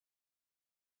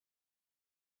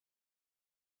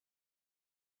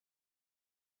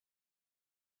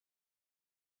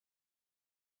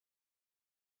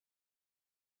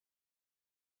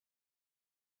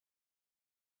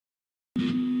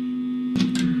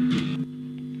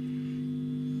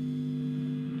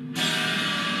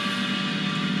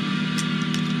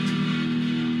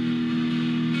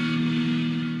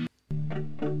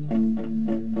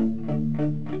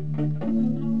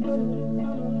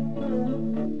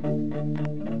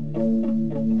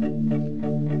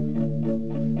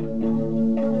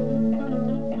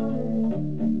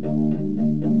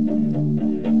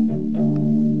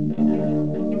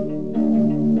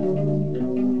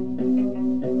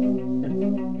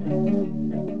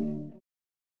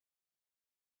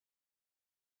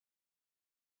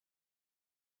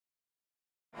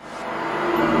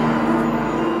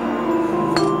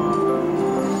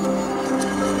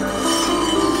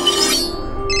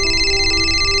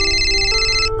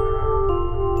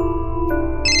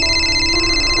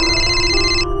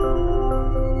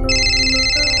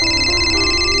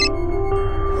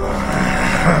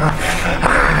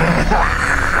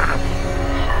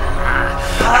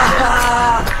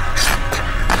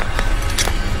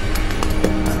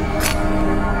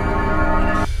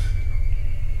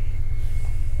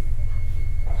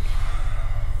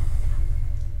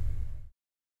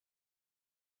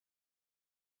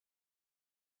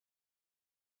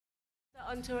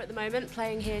On tour at the moment,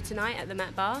 playing here tonight at the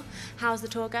Met Bar. How's the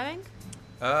tour going?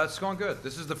 It's going good.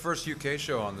 This is the first UK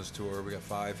show on this tour. We got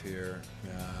 5 here.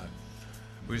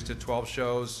 We just did 12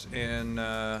 shows in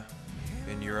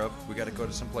Europe. We got to go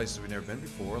to some places we've never been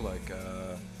before, like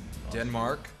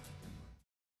Denmark.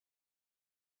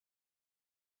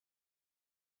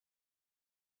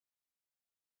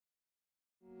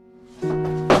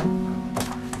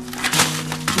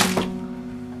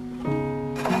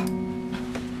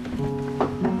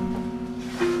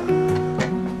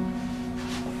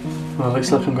 Well,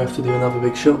 looks like I'm going to have to do another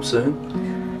big shop soon.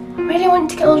 I really want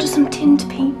to get hold of some tinned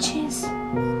peaches.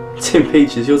 Tinned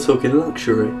peaches? You're talking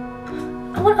luxury.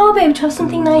 I want our baby to have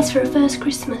something nice for her first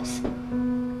Christmas.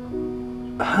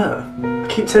 Her? I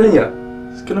keep telling you,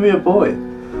 it's going to be a boy.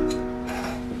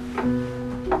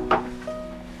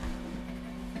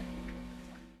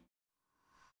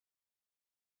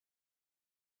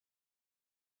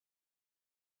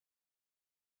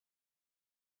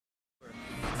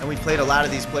 And we played a lot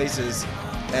of these places,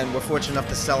 and we're fortunate enough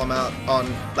to sell them out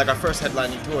on like our first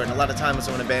headlining tour. And a lot of times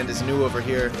when a band is new over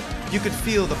here, you could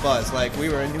feel the buzz. Like we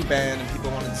were a new band and people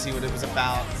wanted to see what it was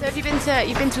about. So you've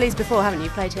been to Leeds before, haven't you?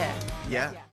 Played here? Yeah.